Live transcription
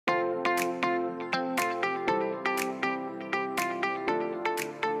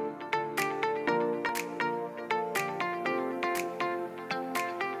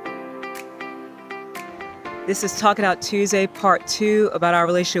this is Talking Out Tuesday, part 2 about our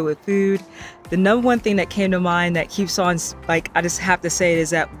relationship with food. The number one thing that came to mind that keeps on, like, I just have to say it, is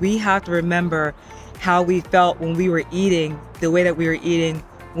that we have to remember how we felt when we were eating the way that we were eating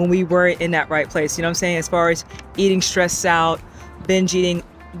when we weren't in that right place. You know what I'm saying? As far as eating stressed out, binge eating,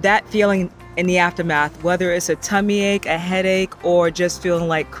 that feeling in the aftermath, whether it's a tummy ache, a headache, or just feeling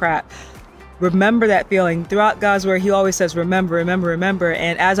like crap. Remember that feeling. Throughout God's word, he always says, remember, remember, remember.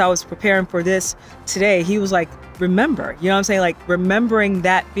 And as I was preparing for this today, he was like, remember, you know what I'm saying? Like remembering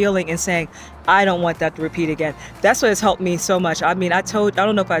that feeling and saying, I don't want that to repeat again. That's what has helped me so much. I mean, I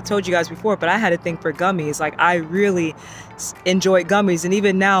don't know if I told you guys before, but I had a thing for gummies. Like I really enjoyed gummies. And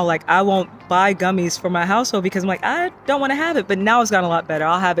even now, like I won't buy gummies for my household because I'm like, I don't want to have it. But now it's gotten a lot better.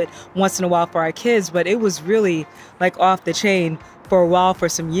 I'll have it once in a while for our kids, but it was really like off the chain for a while, for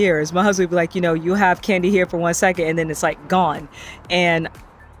some years. My husband would be like, you know, you have candy here for 1 second and then it's like gone. And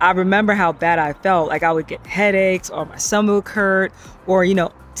I remember how bad I felt. Like I would get headaches or my stomach hurt or, you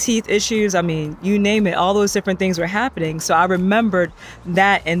know, teeth issues. I mean, you name it, all those different things were happening. So I remembered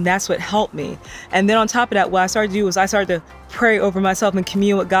that, and that's what helped me. And then on top of that, what I started to do was I started to pray over myself and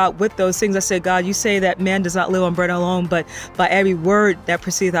commune with God with those things. I said, God, you say that man does not live on bread alone, but by every word that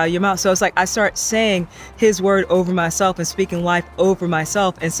proceeds out of your mouth. So it's like I start saying his word over myself and speaking life over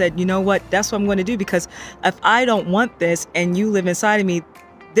myself and said, you know what, that's what I'm going to do, because if I don't want this and you live inside of me,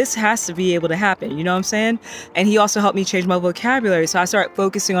 this has to be able to happen. You know what I'm saying? And he also helped me change my vocabulary. So I started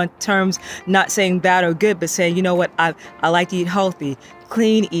focusing on terms, not saying bad or good, but saying, you know what, I like to eat healthy,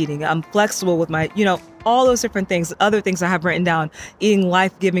 clean eating. I'm flexible with my, you know, all those different things, other things I have written down, eating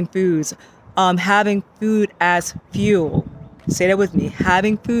life-giving foods, having food as fuel. Say that with me,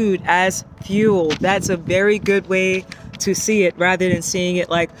 having food as fuel. That's a very good way to see it rather than seeing it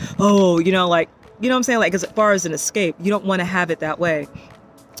like, oh, you know, like, you know what I'm saying? Like, as far as an escape, you don't want to have it that way.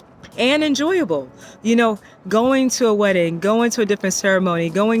 And enjoyable, you know, going to a wedding, going to a different ceremony,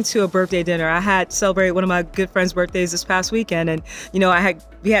 going to a birthday dinner. I had celebrated one of my good friends' birthdays this past weekend, and you know,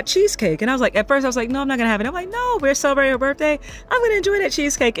 we had cheesecake, and I was like, at first I was like, no, I'm not gonna have it. I'm like, no, we're celebrating her birthday. I'm gonna enjoy that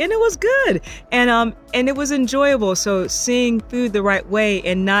cheesecake, and it was good, and it was enjoyable. So seeing food the right way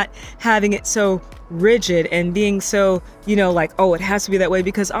and not having it so rigid and being so, you know, like, oh, it has to be that way,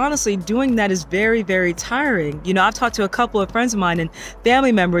 because honestly doing that is very, very tiring. You know, I've talked to a couple of friends of mine and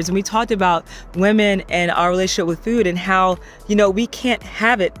family members, and we talked about women and our relationship with food and how, you know, we can't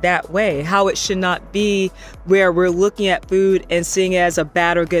have it that way, how it should not be where we're looking at food and seeing it as a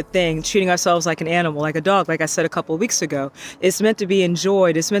bad or good thing, treating ourselves like an animal, like a dog, like I said a couple of weeks ago. It's meant to be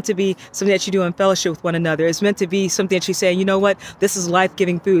enjoyed. It's meant to be something that you do in fellowship with one another. It's meant to be something that you say, you know what, this is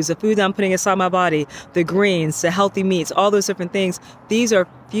life-giving foods, the food that I'm putting inside my body, the greens, the healthy meats, all those different things. These are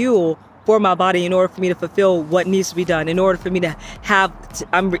fuel for my body in order for me to fulfill what needs to be done, in order for me to have,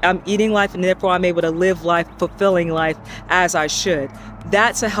 I'm eating life, and therefore I'm able to live life, fulfilling life as I should.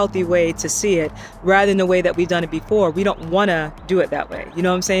 That's a healthy way to see it, rather than the way that we've done it before. We don't want to do it that way. You know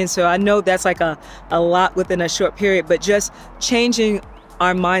what I'm saying? So I know that's like a lot within a short period, but just changing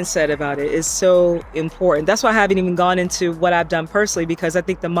our mindset about it is so important. That's why I haven't even gone into what I've done personally, because I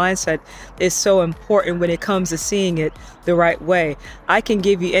think the mindset is so important when it comes to seeing it the right way. I can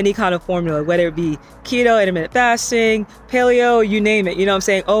give you any kind of formula, whether it be keto, intermittent fasting, paleo, you name it. You know what I'm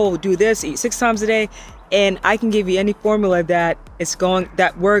saying? Oh, do this, eat 6 times a day. And I can give you any formula that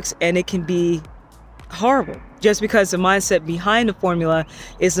works, and it can be horrible just because the mindset behind the formula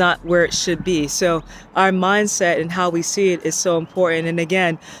is not where it should be. So our mindset and how we see it is so important. And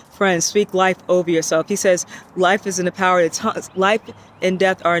again, friends, speak life over yourself. He says life is in the power of the tongue. Life and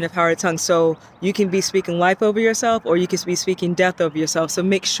death are in the power of the tongue. So you can be speaking life over yourself, or you can be speaking death over yourself. So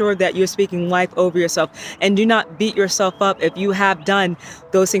make sure that you're speaking life over yourself, and do not beat yourself up if you have done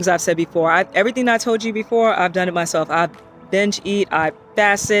those things I've said before. Everything I told you before, I've done it myself. I've binge eat, I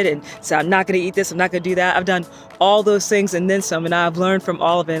fasted and said, I'm not going to eat this, I'm not going to do that. I've done all those things and then some, and I've learned from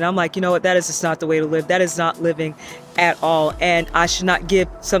all of it. And I'm like, you know what, that is just not the way to live. That is not living at all. And I should not give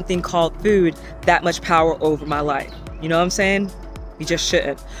something called food that much power over my life. You know what I'm saying? We just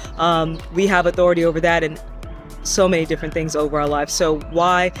shouldn't. We have authority over that and so many different things over our lives. So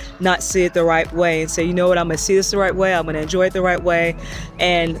why not see it the right way and say, you know what, I'm going to see this the right way, I'm going to enjoy it the right way,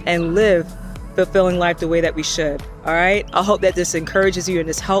 and live fulfilling life the way that we should. All right. I hope that this encourages you and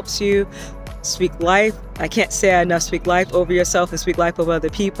this helps you. Speak life. I can't say enough. Speak life over yourself and speak life over other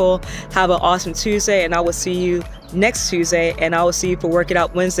people. Have an awesome Tuesday, and I will see you next Tuesday, and I will see you for Work It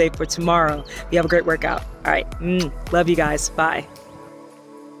Out Wednesday for tomorrow. You have a great workout. All right. Love you guys. Bye.